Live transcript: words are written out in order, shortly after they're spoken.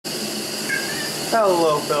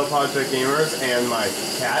Hello, fellow Project Gamers, and my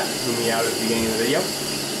cat, who meowed at the beginning of the video.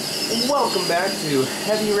 Welcome back to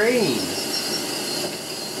Heavy Rain.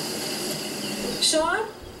 Sean,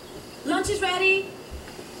 lunch is ready.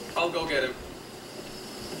 I'll go get him.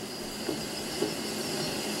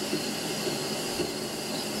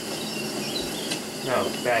 No,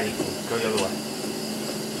 Batty, go the other way.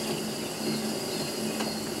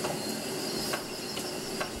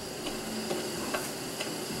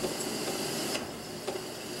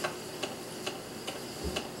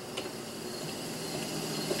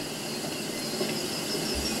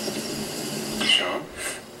 Sean?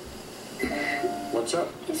 What's up?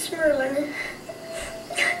 It's Merlin.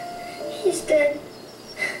 He's dead.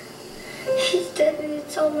 He's dead and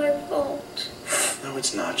it's all my fault. No,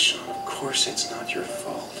 it's not, Sean. Of course it's not your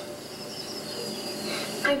fault.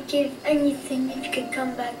 I'd give anything if you could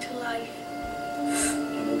come back to life.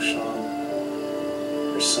 You know, Sean,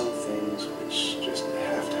 there's some things which just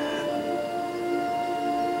have to happen.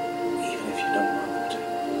 Even if you don't want them to.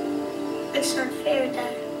 It's not fair,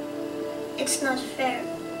 Dad. It's not fair.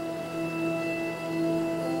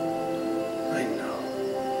 I know.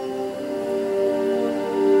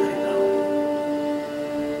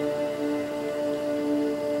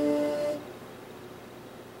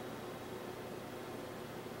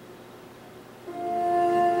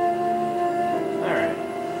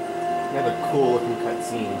 Another cool looking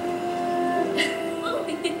cutscene.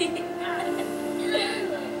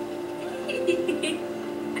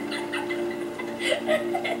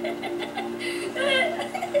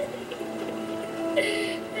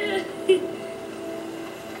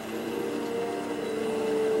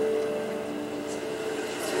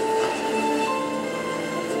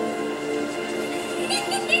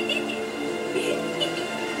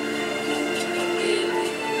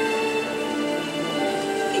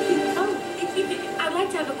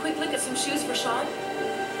 Shoes for Sean.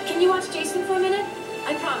 Can you watch Jason for a minute?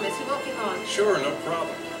 I promise, he won't be long. Sure, no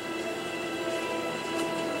problem.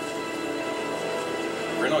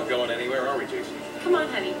 We're not going anywhere, are we, Jason? Come on,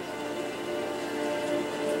 honey.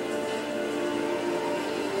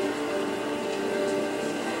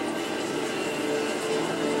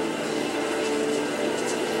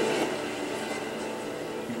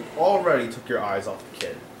 You already took your eyes off the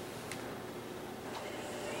kid.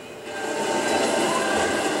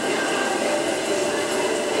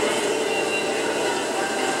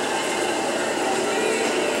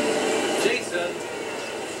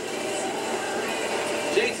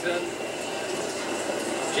 Jason!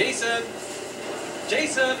 Jason!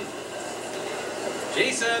 Jason!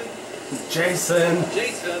 Jason! Jason!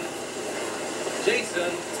 Jason!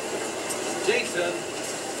 Jason! Jason!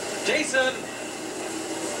 Jason!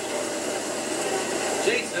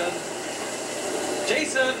 Jason!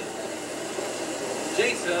 Jason!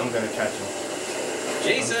 Jason! I'm gonna catch him.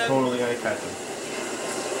 Jason! I'm totally gonna catch him.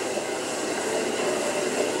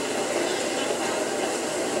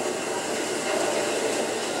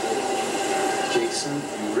 Jason,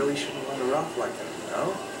 you really shouldn't wander off like that, you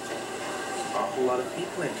know? There's an awful lot of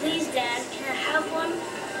people in here. Please, Dad, can I have one?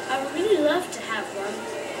 I would really love to have one.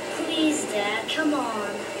 Please, Dad, come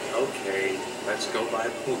on. Okay, let's go buy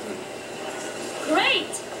a balloon.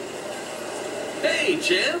 Great! Hey,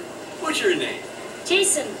 champ! What's your name?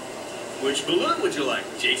 Jason. Which balloon would you like,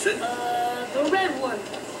 Jason? The red one.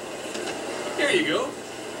 Here you go.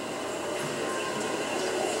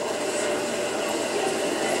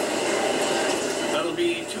 That'll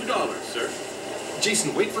be $2, sir.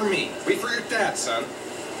 Jason, wait for me. Wait for your dad, son.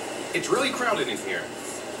 It's really crowded in here.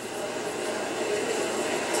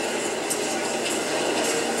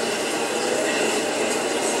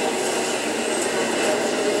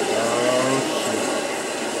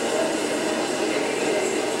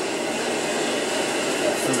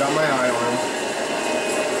 Still got my eye on him.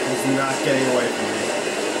 He's not getting away from me.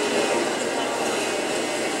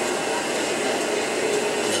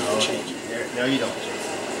 No, you don't,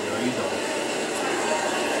 Jason. No, you don't.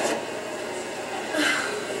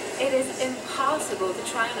 It is impossible to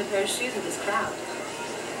try on a pair of shoes with this crowd.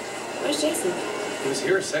 Where's Jason? He was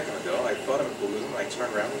here a second ago. I bought him a balloon. I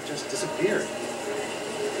turned around and he just disappeared.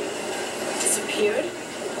 Disappeared?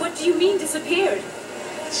 What do you mean disappeared?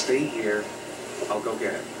 Stay here. I'll go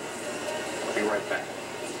get him. I'll be right back.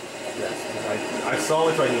 Yes, I saw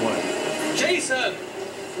which way he went. Jason!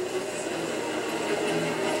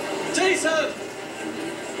 Jason!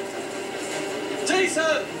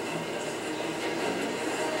 Jason!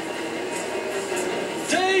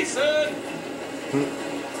 Jason! If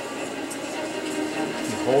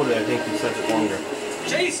you hold it, I think you set it longer.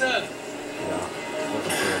 Jason! Yeah,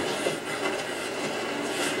 wasn't sure.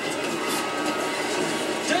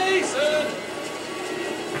 Jason!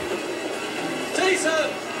 Jason!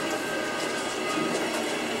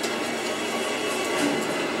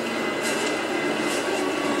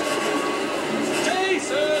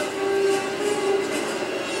 Jason!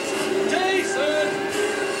 Jason!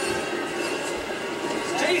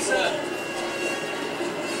 Jason!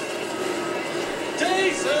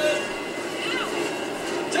 Jason!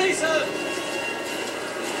 Jason!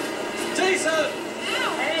 Jason!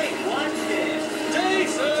 Hey, watch this.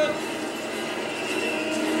 Jason!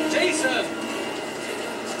 Jason!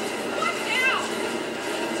 Watch out!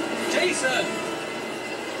 Jason!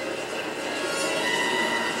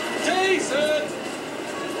 Jason!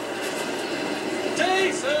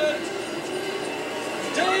 Jason!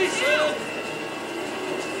 Jason!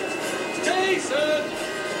 Jason!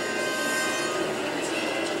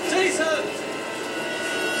 Jason!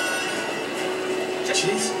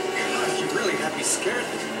 Jeez, God, you really had me scared.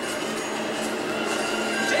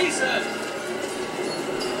 Jason!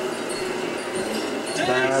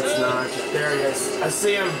 That's not. There he is. I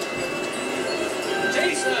see him.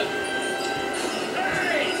 Jason!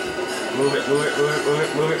 Move it, move it, move it, move it,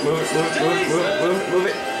 move it, move it, move it, move it, move it, move it, move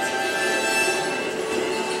it.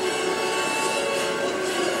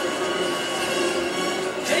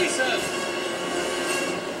 Jason!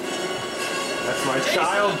 That's my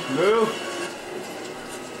child. Move.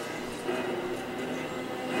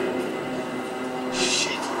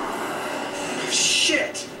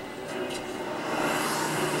 Shit!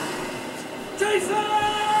 Jason!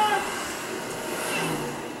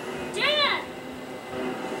 Dad!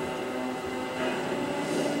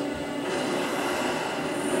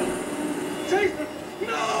 Jason!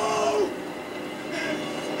 No!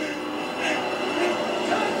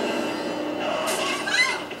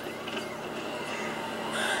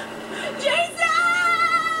 Jason!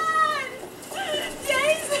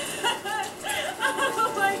 Jason! Oh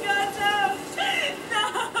my God, no! No!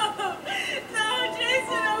 No,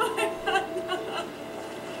 Jason! Oh my God,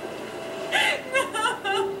 no! No!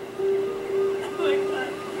 Oh my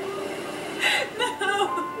God! No!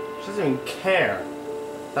 She doesn't even care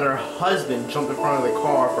that her husband jumped in front of the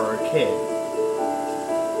car for her kid.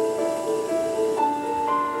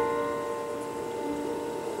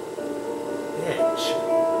 Bitch.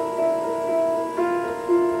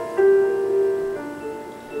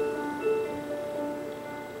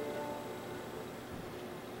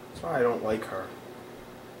 That's why I don't like her.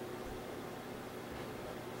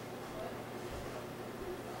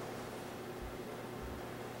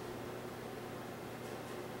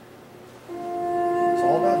 It's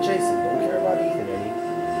all about Jason. Don't care about Ethan any.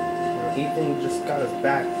 You know, Ethan just got his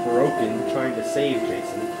back broken trying to save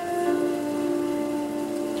Jason.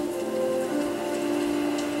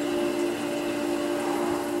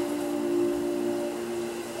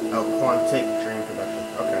 Oh, quantic dream production.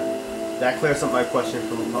 Okay. That clears up my question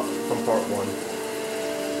from part 1.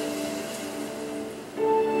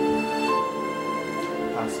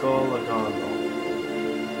 Pascal Lagondo.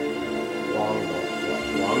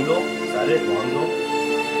 Longo? Is that it? Longo?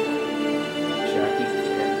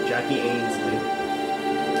 Jackie Ainsley.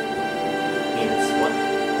 Ains what?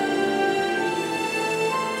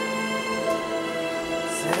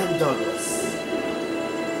 Sam Douglas.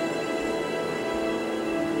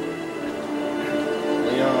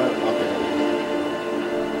 Leon Uppington.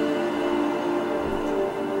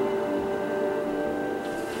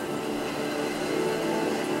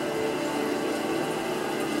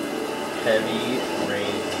 Heavy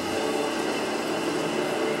rain.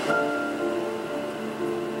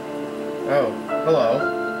 Oh, hello.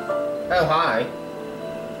 Oh, hi.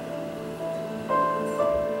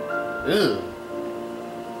 Ew.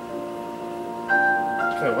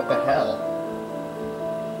 Okay, what the hell?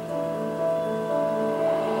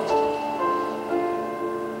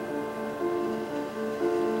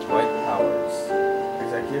 Dwight Powers.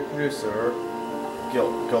 Executive producer.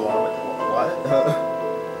 Go on with what?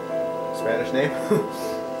 Spanish name?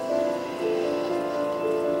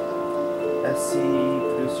 SC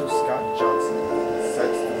producer Scott Johnson.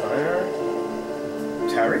 Sets designer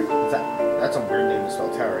Terry? That's a weird name to spell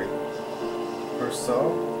Terry.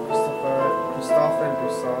 Christophe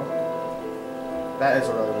Brousseau. That is a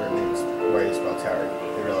really weird name way to spell Terry.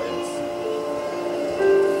 It really is.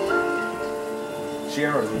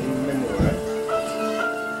 Geraldine Minuet.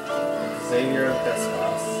 Xavier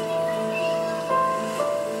Despas.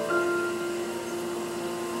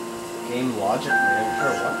 Game Logic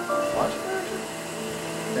Manager, what? Logic Manager?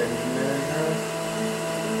 Engine Manager?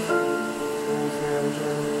 Tools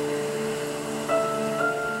Manager?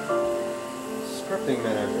 Scripting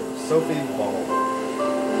Manager, Sophie Ball.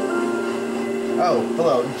 Oh,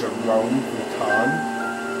 hello, Jerome Vuitton.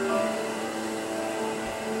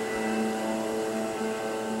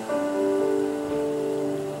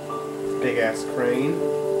 big ass crane.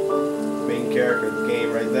 Main character of the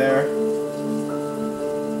game right there.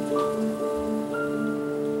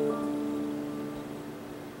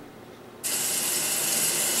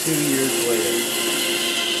 Two years later.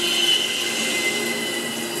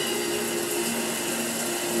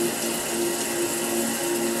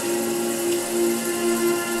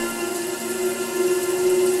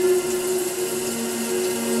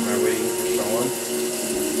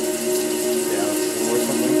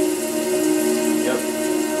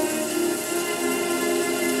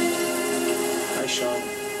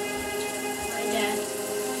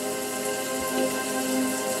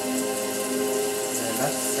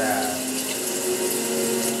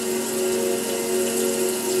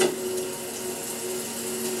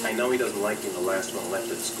 I know he doesn't like being the last one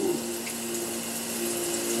left at school.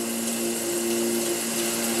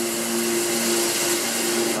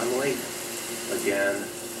 I'm late. Again.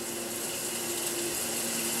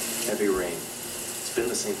 Heavy rain. It's been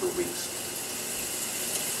the same for weeks.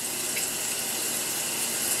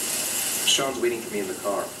 Sean's waiting for me in the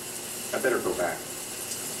car. I better go back.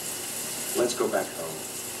 Let's go back home.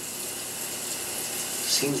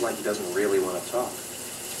 Seems like he doesn't really want to talk.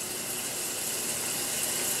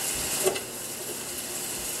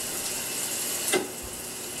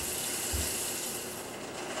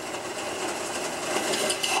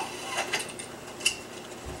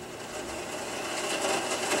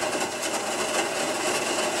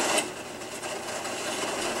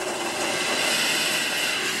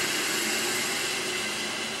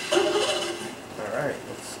 Alright,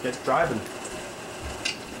 let's get driving.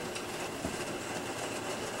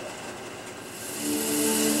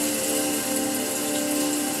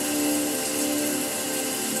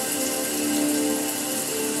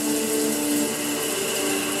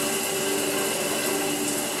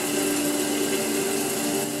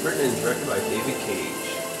 Written and directed by David Cage.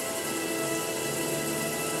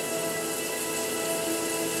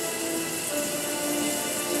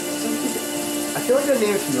 I feel like that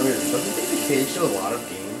name is familiar. Doesn't David Cage do a lot of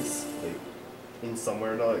games, like in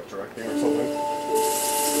somewhere, like directing or something?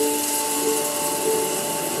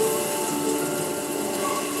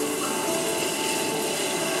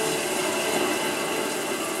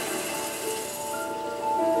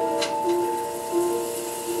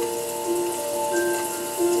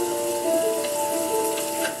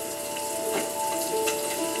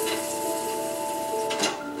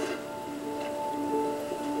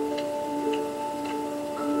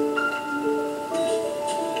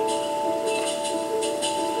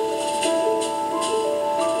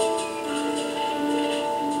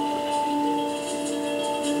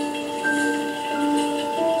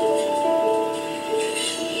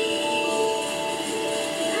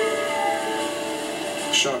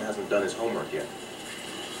 Sean hasn't done his homework yet.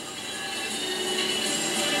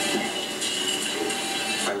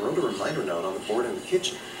 I wrote a reminder note on the board in the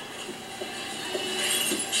kitchen.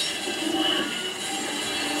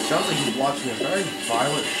 Sounds like he's watching a very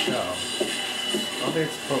violent show. I don't think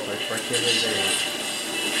it's appropriate for a kid his age.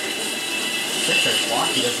 6 o'clock,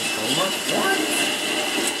 he does his homework? What?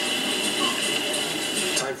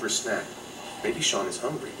 Time for a snack. Maybe Sean is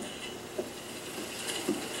hungry.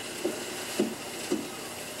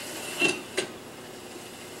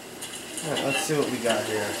 Alright, let's see what we got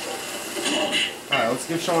here. Alright, let's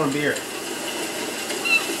give Sean a beer.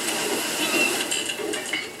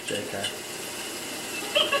 JK.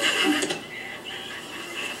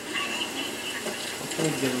 What can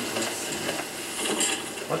we give him this?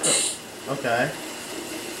 What the? Okay.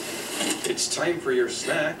 It's time for your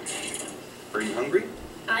snack. Are you hungry?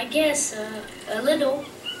 I guess, a little.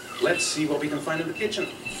 Let's see what we can find in the kitchen.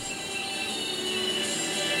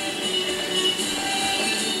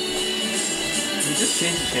 Can you just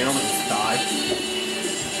change the channel to the sky?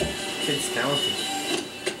 Kid's talented.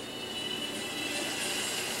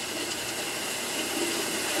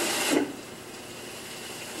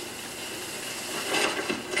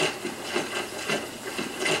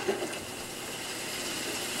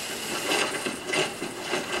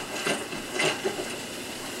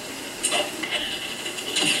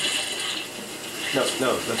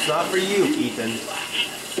 No, that's not for you, Ethan.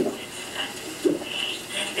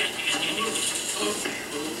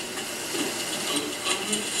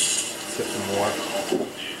 Let's get some more.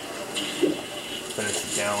 Finish the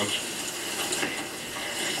gallon.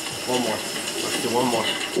 One more. Let's do one more.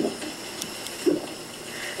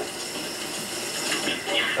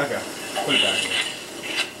 Okay, put it back here.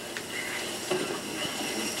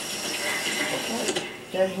 Okay,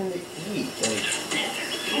 get him to eat. Like,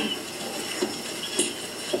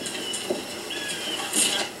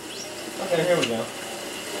 okay, here we go.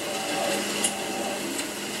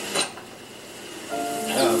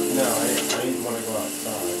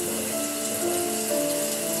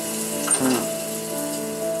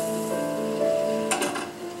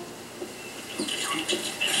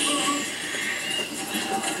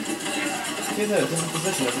 get in a different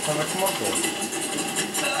position every time I come up there.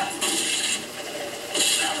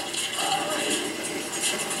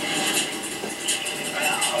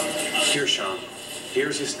 Here, Sean.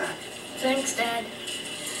 Here's your snack. Thanks, Dad.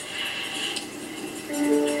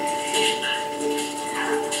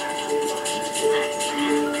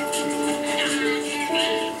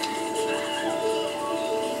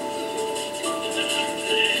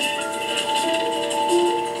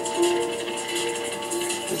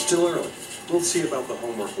 It's still early. We'll see about the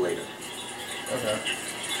homework later. Okay.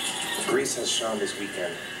 Grace has Sean this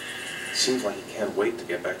weekend. Seems like he can't wait to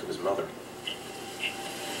get back to his mother. What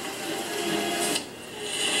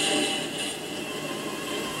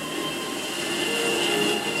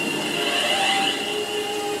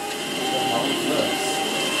the hell is this?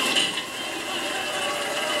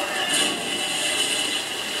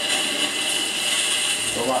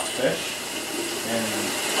 Robot fish? And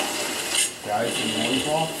guys in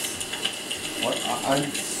loincloths? What? I'm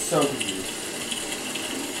so confused.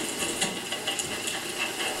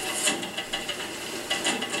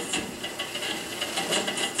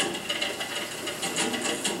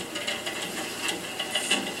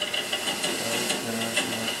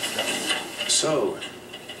 So,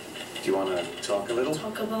 do you want to talk a little?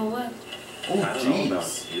 Talk about what? Oh, I don't know about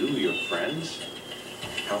jeez. you, your friends,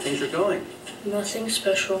 how things are going. Nothing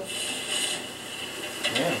special.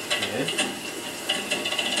 Yeah, kid.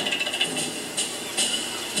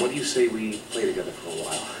 What do you say we play together for a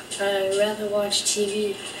while? I'd rather watch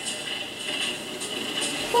TV.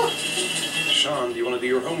 Sean, do you want to do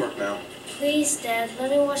your homework now? Please, Dad, let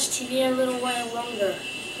me watch TV a little while longer.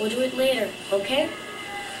 We'll do it later, okay?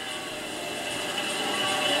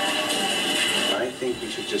 I think we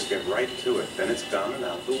should just get right to it. Then it's done and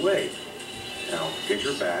out of the way. Now, get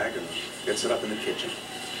your bag and get set up in the kitchen.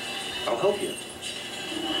 I'll help you.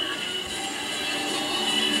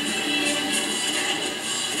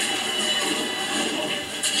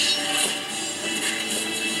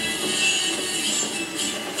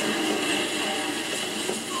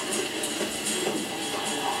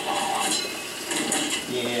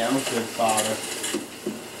 Yeah, I'm a good father.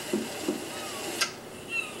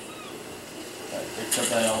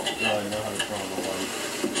 Except I don't really know how to throw on the light.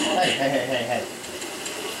 Hey, hey, hey, hey, hey.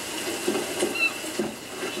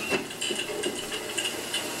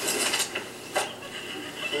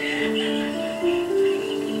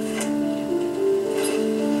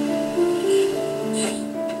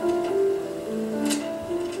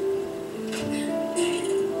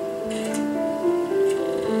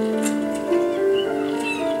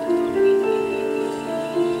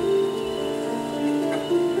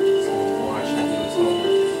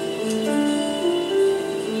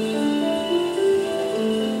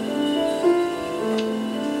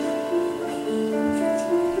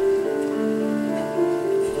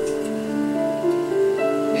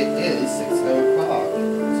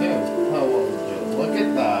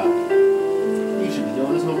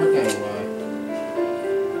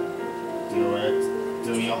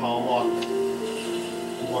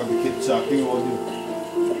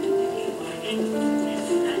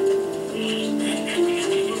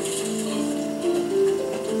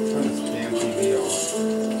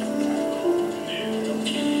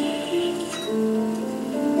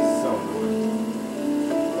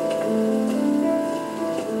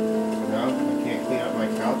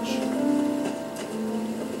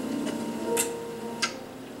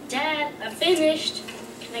 Dad, I'm finished.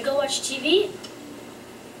 Can I go watch TV?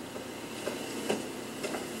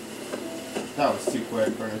 That was too quick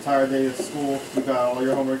for an entire day of school. You got all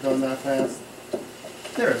your homework done that fast.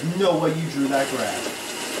 There is no way you drew that graph.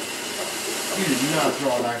 You did not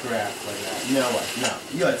draw that graph like that. No way. No.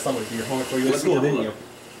 You had somebody do your homework for you at school, didn't you?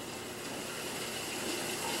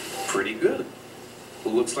 Pretty good.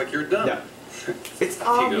 Well, looks like you're done. Yeah. It's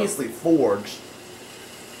obviously forged.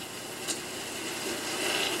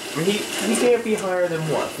 I mean, he can't be higher than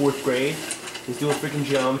what? 4th grade? He's doing freaking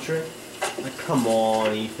geometry? Like, come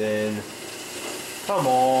on, Ethan. Come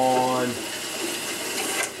on.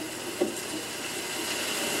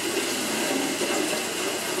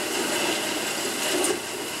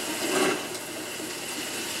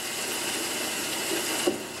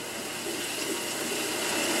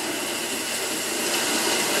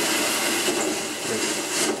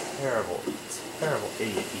 Terrible, terrible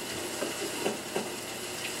idiot, Ethan.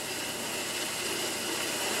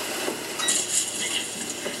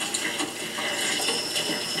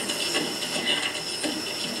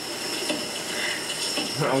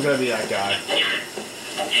 I'm gonna be that guy.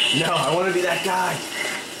 No, I want to be that guy.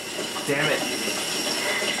 Damn it.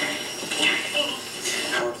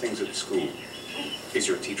 How are things at school? Is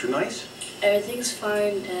your teacher nice? Everything's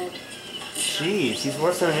fine, Dad. Jeez, he's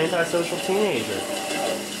worse than an antisocial teenager.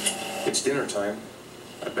 It's dinner time.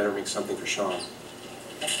 I'd better make something for Sean.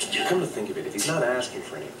 Come to think of it, if he's not asking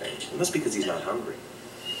for anything, it must be because he's not hungry.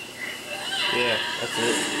 Yeah, that's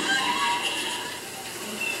it.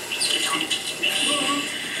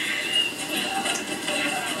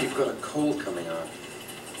 You've got a cold coming on.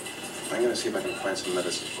 I'm gonna see if I can find some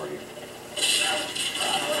medicine for you.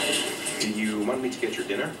 Do you want me to get your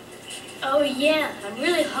dinner? Oh yeah, I'm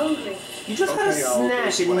really hungry. You just had a Okay, I'll go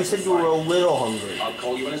snack see and what you I said can you were a find. little hungry. I'll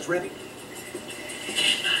call you when it's ready.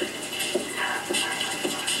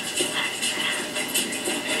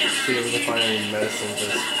 See if we can find any medicine for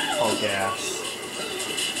this punk ass.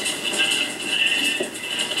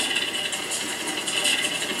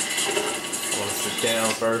 I want to sit down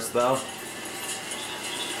first though.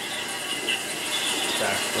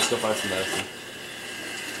 Okay, let's go find some medicine.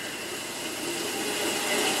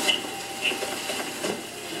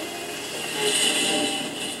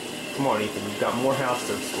 Come on, Ethan, you've got more house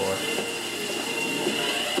to explore.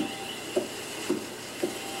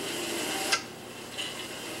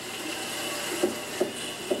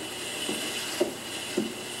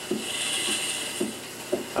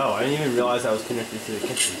 Oh, I didn't even realize I was connected to the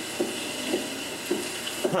kitchen.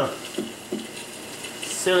 Huh.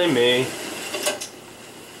 Silly me.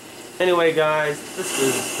 Anyway, guys, this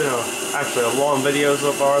has been actually a long video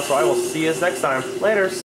so far, so I will see you next time. Later.